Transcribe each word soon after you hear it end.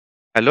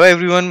Hello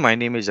everyone, my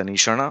name is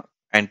Anishana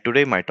and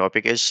today my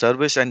topic is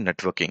service and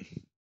networking.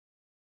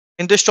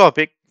 In this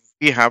topic,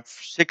 we have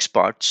six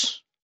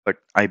parts, but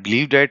I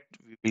believe that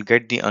we will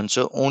get the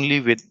answer only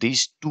with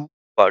these two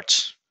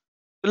parts.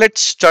 So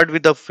let's start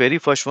with the very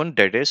first one,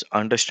 that is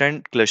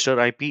understand cluster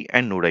IP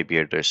and node IP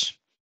address.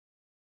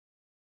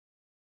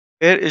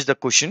 Here is the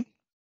question: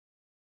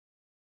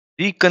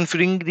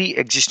 reconfiguring the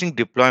existing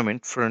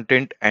deployment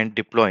frontend and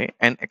deploy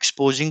and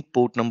exposing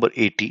port number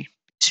 80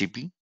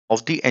 TCP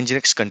of the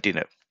Nginx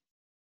container.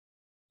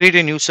 Create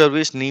a new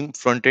service named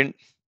frontend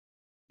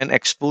and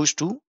expose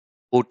to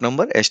port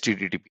number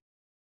HTTP.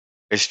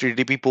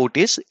 HTTP port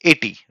is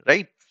 80,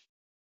 right?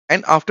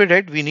 And after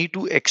that, we need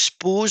to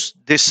expose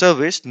this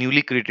service,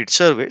 newly created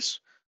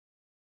service,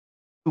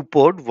 to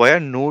port via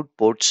node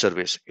port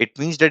service. It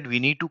means that we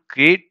need to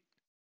create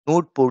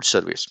node port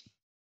service.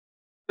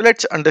 So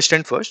let's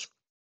understand first.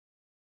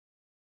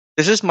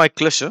 This is my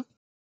cluster,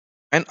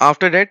 and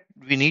after that,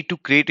 we need to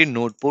create a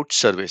node port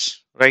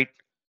service, right?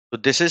 So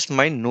this is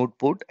my node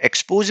port.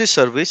 Expose a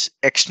service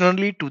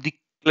externally to the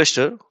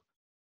cluster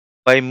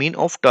by mean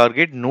of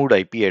target node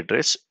IP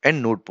address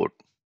and node port.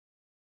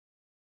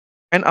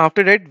 And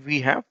after that,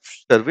 we have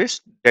service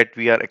that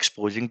we are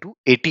exposing to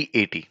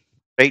 8080,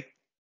 right?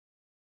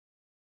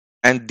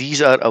 And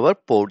these are our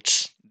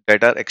ports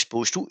that are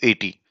exposed to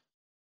 80.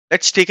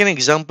 Let's take an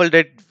example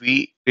that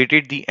we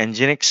created the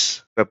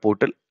Nginx web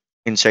portal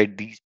inside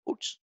these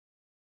ports.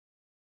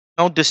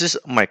 Now this is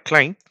my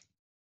client.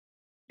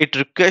 It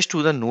requests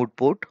to the node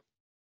port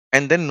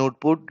and then node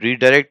port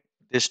redirect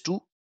this to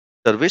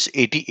service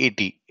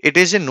 8080. It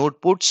is a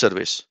node port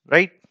service,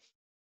 right?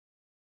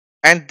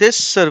 And this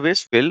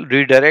service will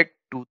redirect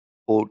to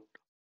port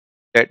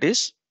that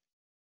is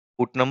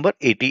port number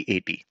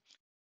 8080.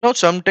 Now,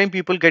 sometimes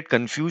people get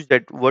confused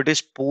that what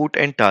is port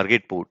and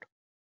target port.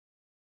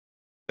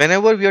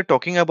 Whenever we are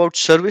talking about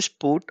service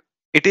port,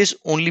 it is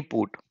only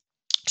port.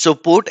 So,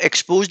 port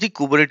expose the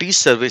Kubernetes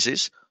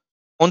services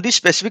on the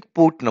specific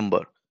port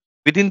number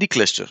within the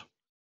cluster.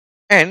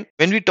 And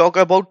when we talk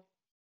about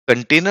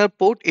container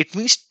port, it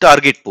means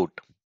target port.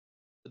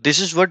 This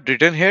is what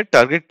written here.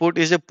 Target port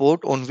is a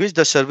port on which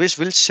the service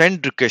will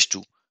send request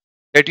to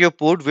that your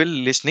port will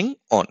listening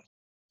on.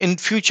 In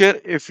future,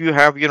 if you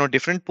have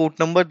different port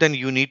number, then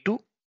you need to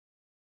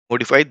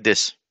modify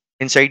this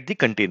inside the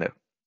container.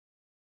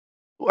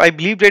 So I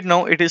believe that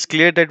now it is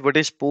clear that what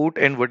is port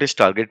and what is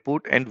target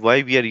port and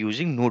why we are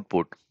using node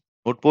port.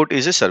 Node port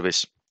is a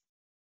service.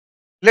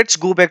 Let's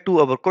go back to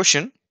our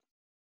question.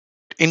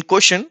 In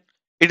question,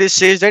 it is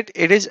says that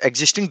it is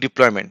existing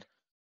deployment.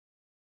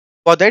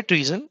 For that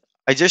reason,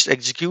 I just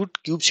execute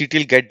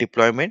kubectl get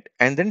deployment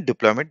and then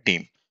deployment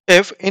name.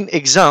 If in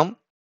exam,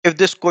 if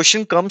this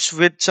question comes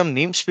with some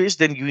namespace,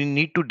 then you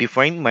need to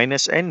define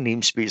minus n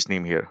namespace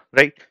name here,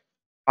 right?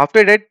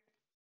 After that,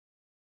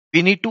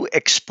 we need to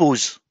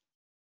expose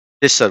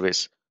this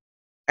service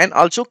and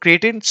also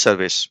create a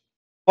service.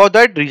 For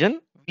that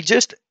reason, we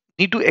just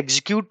need to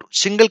execute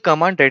single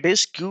command that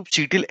is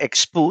kubectl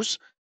expose,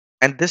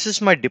 and this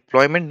is my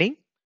deployment name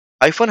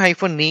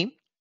hyphen name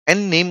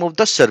and name of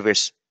the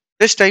service.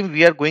 This time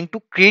we are going to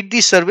create the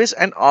service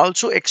and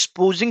also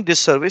exposing this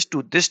service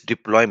to this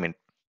deployment.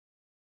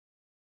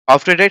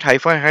 After that,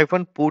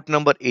 hyphen port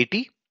number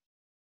 80,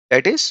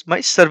 that is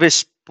my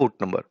service port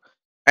number,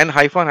 and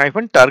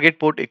hyphen target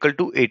port equal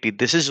to 80.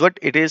 This is what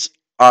it is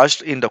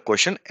asked in the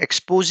question,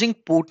 exposing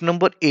port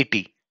number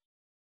 80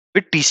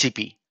 with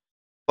TCP.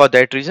 For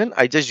that reason,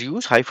 I just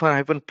use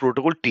hyphen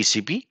protocol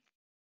TCP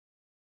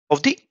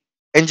of the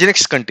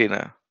Nginx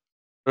container,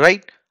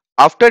 right?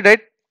 After that,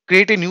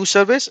 create a new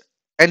service,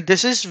 and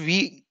this is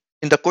we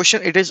in the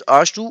question it is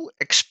asked to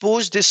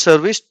expose this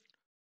service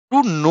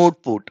to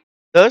node port.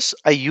 Thus,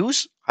 I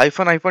use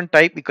hyphen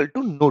type equal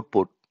to node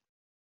port.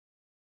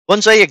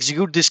 Once I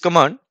execute this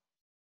command,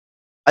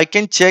 I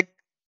can check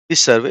the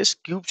service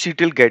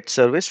kubectl get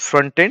service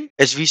frontend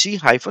svc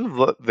hyphen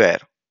where.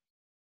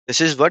 This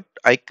is what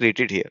I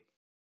created here.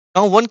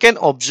 Now one can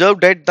observe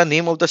that the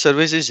name of the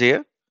service is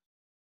here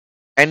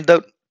and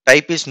the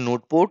type is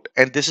node port,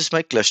 and this is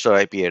my cluster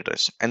IP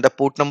address and the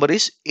port number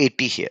is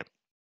 80 here.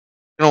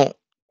 Now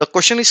the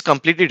question is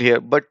completed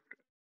here, but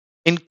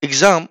in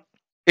exam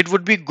it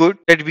would be good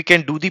that we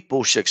can do the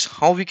post checks.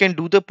 How we can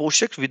do the post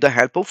checks? With the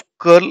help of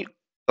curl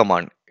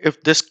command.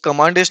 If this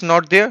command is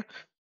not there,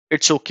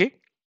 it's okay.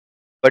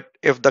 But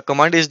if the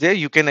command is there,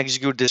 you can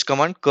execute this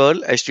command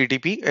curl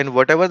http and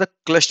whatever the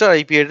cluster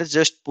IP address,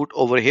 just put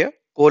over here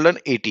colon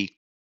 80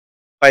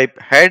 pipe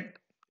head.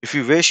 If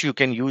you wish, you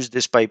can use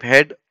this pipe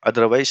head,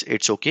 otherwise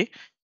it's okay.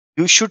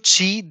 You should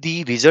see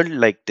the result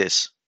like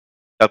this: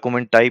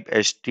 document type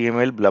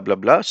HTML blah blah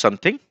blah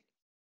something.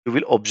 You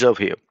will observe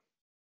here.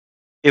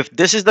 If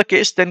this is the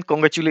case, then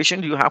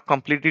congratulations, you have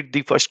completed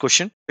the first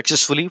question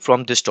successfully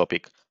from this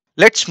topic.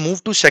 Let's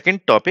move to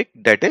second topic,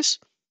 that is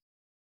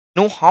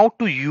know how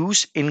to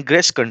use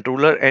ingress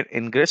controller and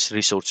ingress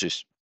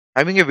resources.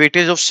 Having a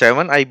weightage of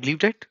 7, I believe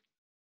that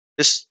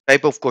this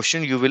type of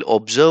question you will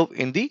observe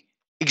in the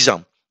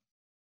exam.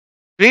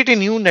 Create a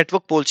new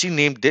network policy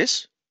named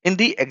this in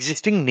the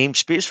existing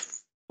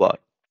namespace bar.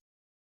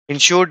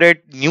 Ensure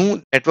that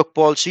new network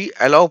policy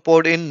allow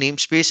pod in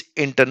namespace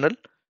internal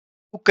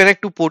to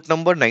connect to port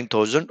number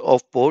 9000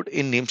 of port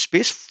in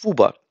namespace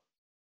foobar.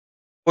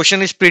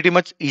 Question is pretty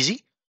much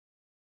easy.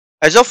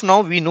 As of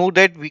now, we know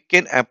that we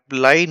can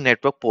apply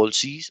network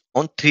policies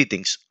on three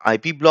things: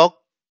 IP block,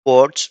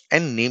 ports,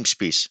 and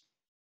namespace.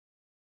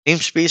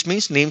 Namespace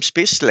means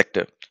namespace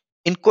selector.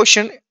 In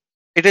question,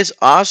 it has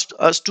asked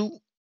us to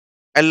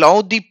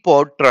allow the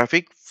pod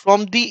traffic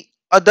from the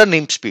other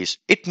namespace.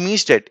 It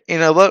means that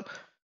in our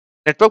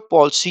network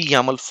policy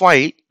YAML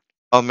file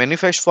or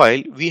manifest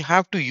file, we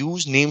have to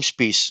use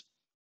namespace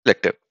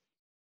selector.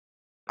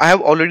 I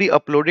have already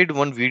uploaded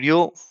one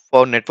video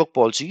for network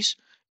policies.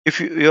 If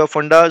your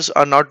fundas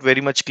are not very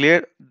much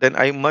clear, then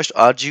I must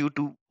urge you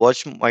to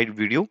watch my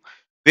video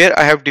where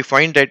I have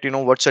defined that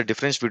what's the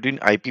difference between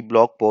IP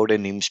block, pod,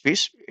 and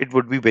namespace. It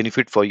would be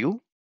benefit for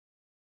you.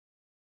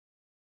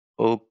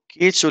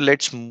 Okay, so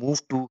let's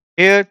move to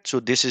here. So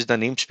this is the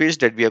namespace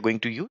that we are going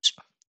to use.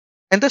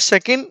 And the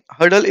second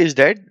hurdle is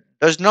that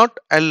does not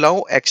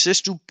allow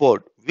access to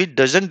port, which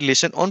doesn't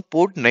listen on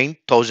port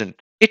 9000.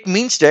 It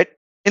means that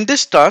in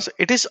this task,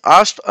 it is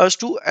asked us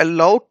to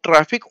allow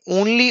traffic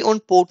only on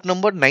port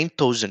number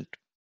 9000.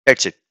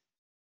 That's it.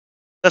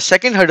 The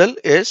second hurdle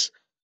is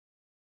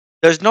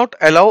does not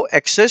allow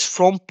access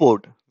from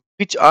port,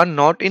 which are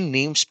not in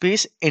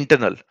namespace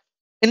internal.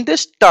 In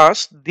this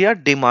task, they are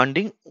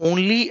demanding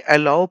only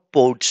allow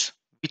ports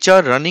which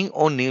are running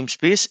on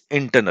namespace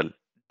internal.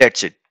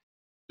 That's it.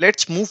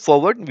 Let's move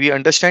forward. We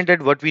understand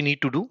that what we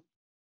need to do.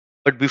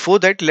 But before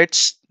that,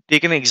 let's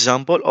take an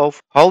example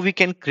of how we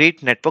can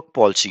create network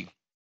policy.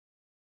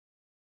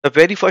 The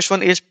very first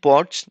one is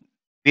ports,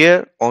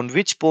 where on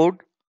which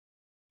port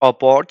or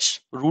ports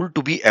rule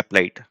to be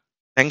applied.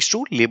 Thanks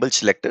to label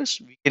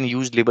selectors, we can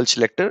use label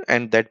selector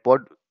and that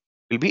port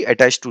will be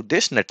attached to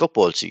this network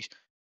policy.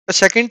 The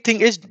second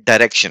thing is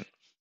direction.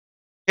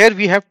 Here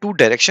we have two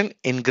direction,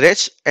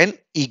 ingress and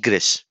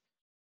egress.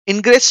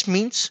 Ingress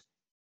means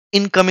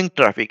incoming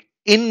traffic.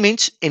 In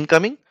means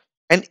incoming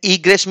and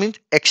egress means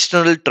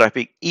external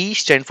traffic. E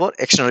stand for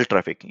external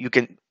traffic. You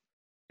can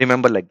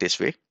remember like this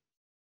way.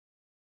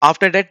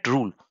 After that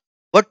rule,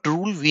 what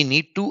rule we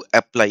need to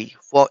apply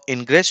for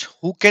ingress,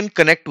 who can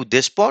connect to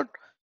this port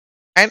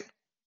and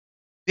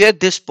where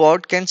this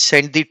port can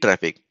send the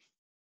traffic.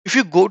 If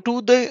you go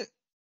to the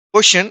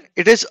question,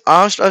 it has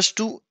asked us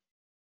to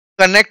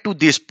connect to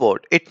this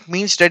port. It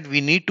means that we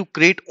need to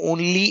create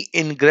only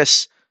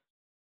ingress.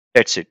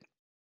 That's it.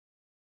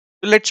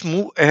 So let's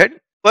move ahead.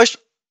 First,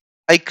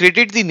 I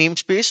created the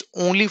namespace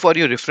only for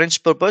your reference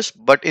purpose,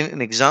 but in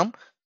an exam,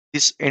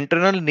 this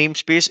internal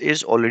namespace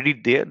is already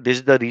there. This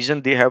is the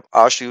reason they have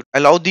asked you to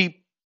allow the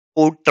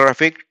port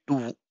traffic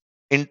to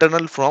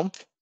internal from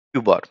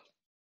qubar.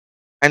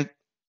 And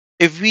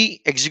if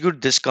we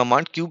execute this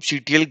command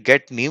kubectl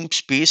get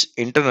namespace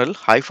internal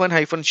hyphen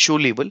hyphen show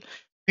label,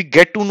 we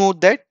get to know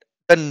that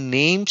the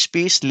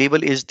namespace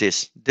label is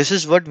this. This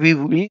is what we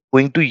will be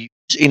going to use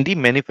in the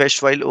manifest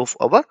file of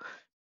our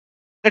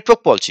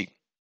network policy.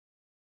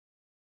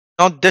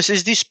 Now this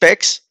is the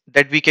specs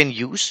that we can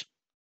use.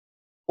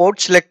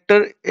 Port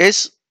selector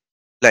is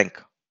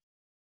blank.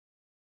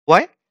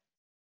 Why?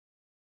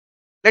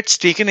 Let's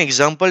take an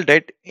example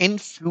that in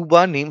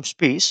Fuba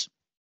namespace,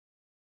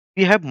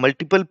 we have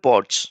multiple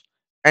ports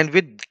and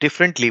with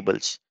different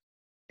labels.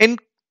 In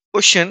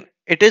question,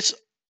 it is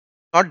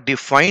not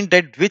defined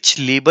that which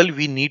label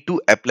we need to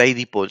apply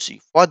the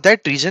policy. For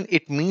that reason,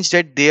 it means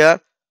that they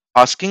are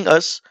asking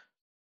us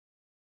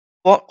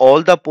for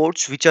all the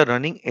ports which are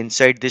running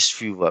inside this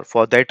viewer.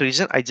 For that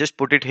reason, I just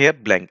put it here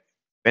blank.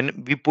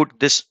 When we put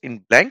this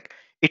in blank,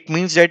 it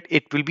means that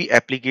it will be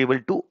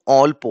applicable to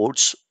all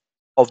ports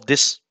of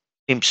this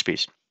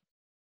namespace.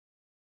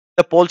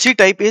 The policy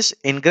type is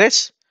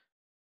ingress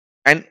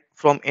and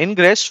from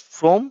ingress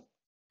from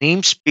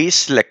namespace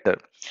selector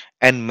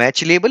and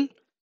match label.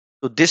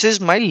 So this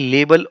is my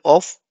label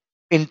of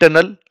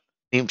internal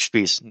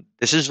namespace.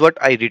 This is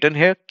what I written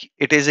here.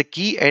 It is a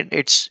key and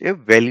it's a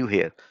value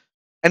here.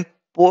 And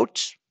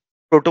ports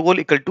protocol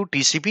equal to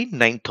TCP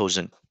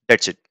 9000.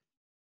 That's it.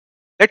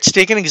 Let's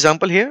take an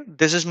example here.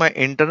 This is my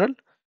internal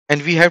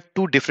and we have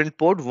two different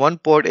port. One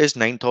port is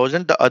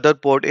 9000. The other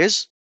port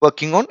is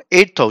working on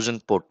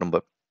 8000 port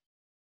number.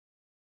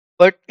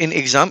 But in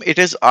exam, it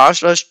has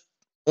asked us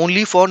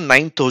only for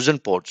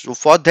 9000 ports. So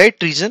for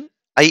that reason,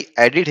 I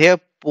added here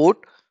port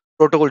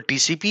protocol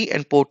TCP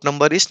and port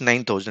number is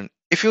 9000.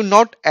 If you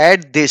not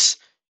add this,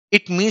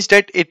 it means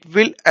that it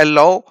will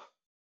allow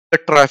the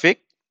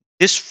traffic,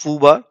 this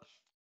FUBA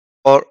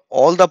or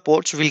all the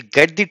ports will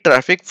get the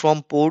traffic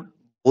from port,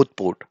 both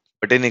port.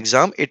 But in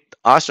exam, it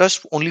asked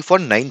us only for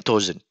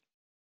 9000.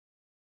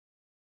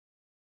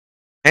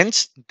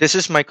 Hence, this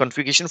is my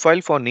configuration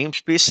file for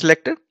namespace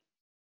selector.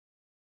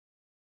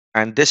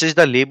 And this is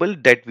the label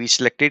that we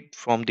selected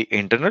from the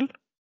internal.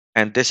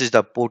 And this is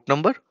the port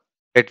number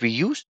that we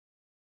use.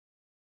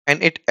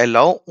 And it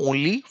allow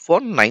only for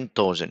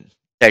 9000.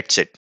 That's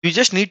it. You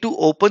just need to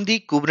open the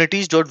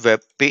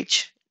kubernetes.web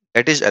page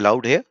that is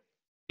allowed here.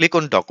 Click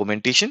on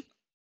documentation.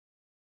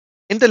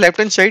 In the left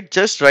hand side,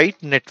 just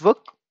write network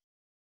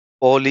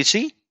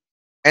policy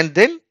and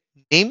then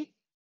name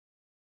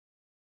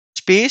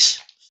space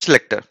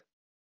selector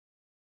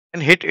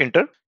and hit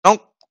enter. Now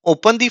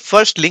open the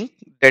first link,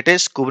 that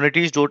is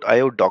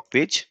kubernetes.io doc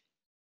page.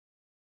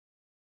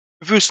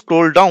 If you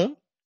scroll down,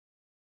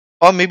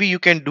 or maybe you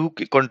can do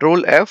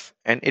control F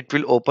and it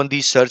will open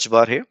the search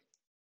bar here.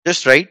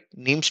 Just write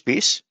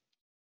namespace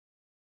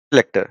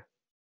selector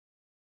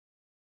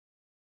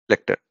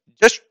selector.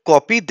 Just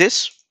copy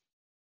this,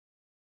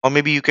 or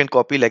maybe you can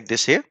copy like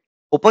this here.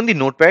 Open the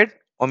notepad,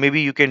 or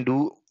maybe you can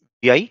do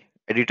vi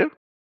editor,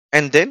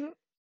 and then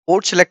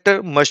port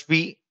selector must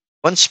be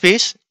one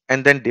space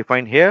and then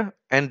define here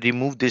and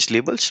remove these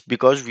labels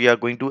because we are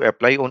going to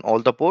apply on all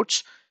the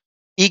ports.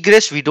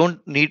 Egress, we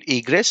don't need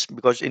egress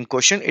because in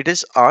question it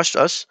is asked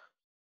us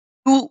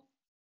to,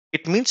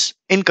 it means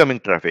incoming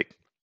traffic.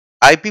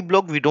 IP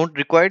block we don't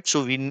require,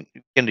 so we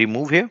can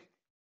remove here.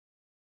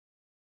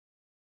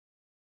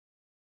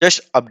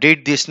 Just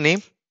update this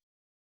name.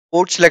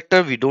 Port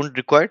selector we don't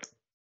require.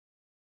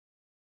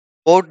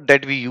 Port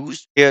that we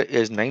use here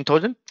is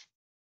 9000.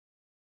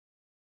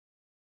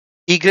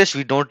 Egress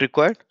we don't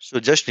require, so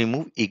just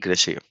remove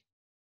egress here.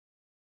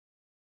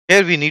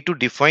 Here we need to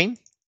define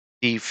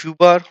the foo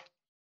bar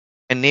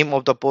and name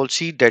of the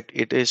policy that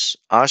it is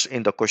asked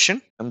in the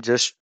question. I'm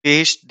just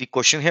paste the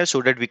question here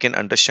so that we can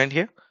understand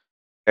here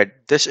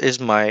that this is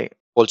my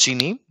policy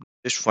name.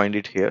 Just find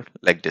it here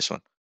like this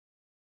one.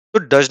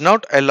 So does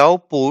not allow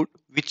port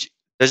which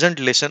doesn't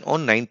listen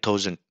on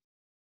 9000.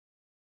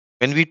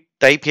 When we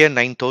type here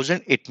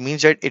 9000, it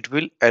means that it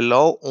will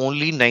allow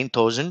only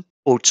 9000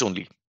 ports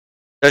only.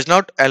 Does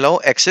not allow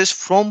access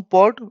from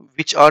port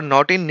which are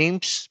not in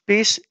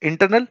namespace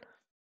internal.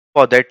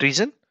 For that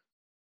reason,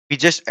 we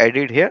just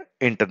added here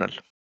internal.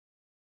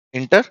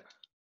 Enter.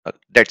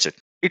 That's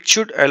it. It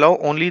should allow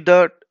only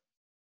the,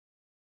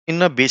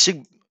 in a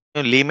basic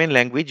layman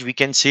language, we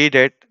can say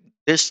that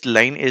this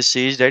line is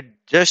says that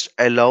just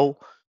allow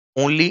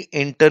only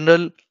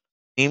internal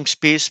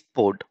namespace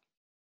port.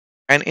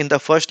 And in the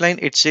first line,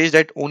 it says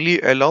that only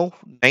allow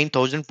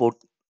 9000 port.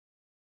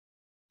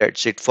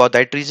 That's it. For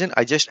that reason,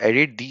 I just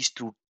added these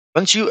two.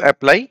 Once you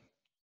apply,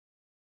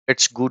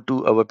 let's go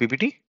to our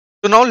PPT.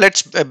 So now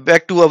let's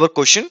back to our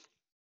question.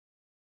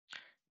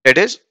 That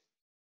is,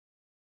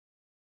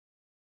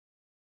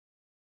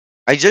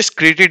 I just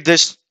created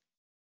this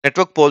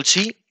network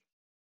policy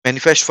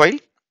manifest file.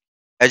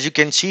 As you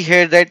can see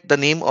here that the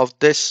name of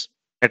this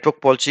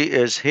network policy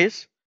is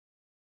his,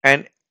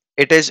 and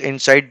it is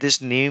inside this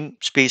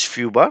namespace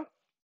view bar.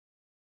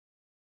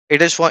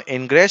 It is for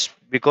ingress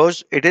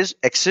because it is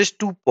access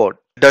to pod.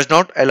 Does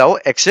not allow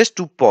access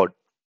to pod.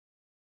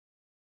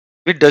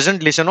 It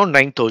doesn't listen on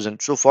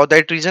 9000. So for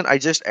that reason, I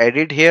just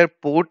added here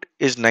port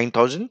is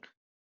 9000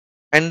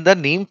 and the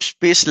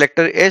namespace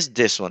selector is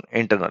this one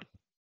internal.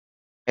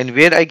 And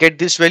where I get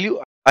this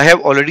value, I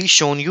have already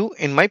shown you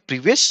in my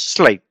previous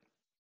slide.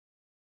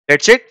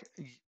 That's it.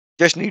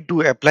 Just need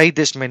to apply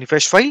this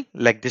manifest file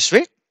like this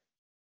way.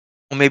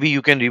 Or maybe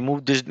you can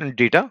remove this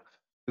data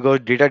because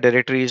data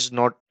directory is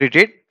not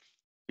treated.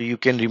 You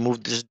can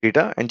remove this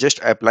data and just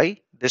apply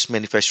this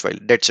manifest file.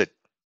 That's it.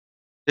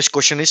 This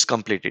question is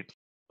completed.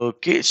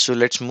 Okay, so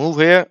let's move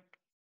here.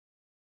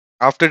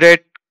 After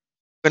that,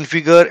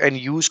 configure and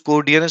use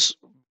core DNS.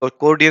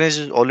 Core DNS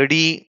is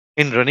already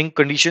in running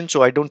condition,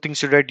 so I don't think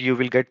so that you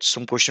will get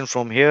some question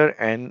from here.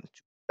 And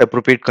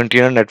appropriate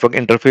container network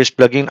interface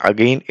plugin,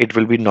 again it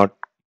will be not,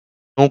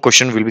 no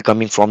question will be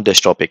coming from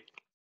this topic.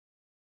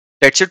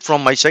 That's it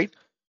from my side.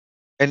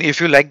 And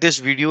if you like this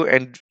video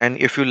and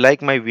if you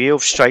like my way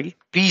of style,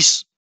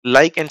 please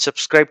like and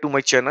subscribe to my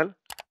channel.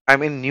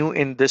 I'm new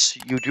in this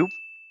YouTube.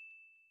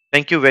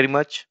 Thank you very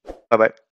much. Bye bye.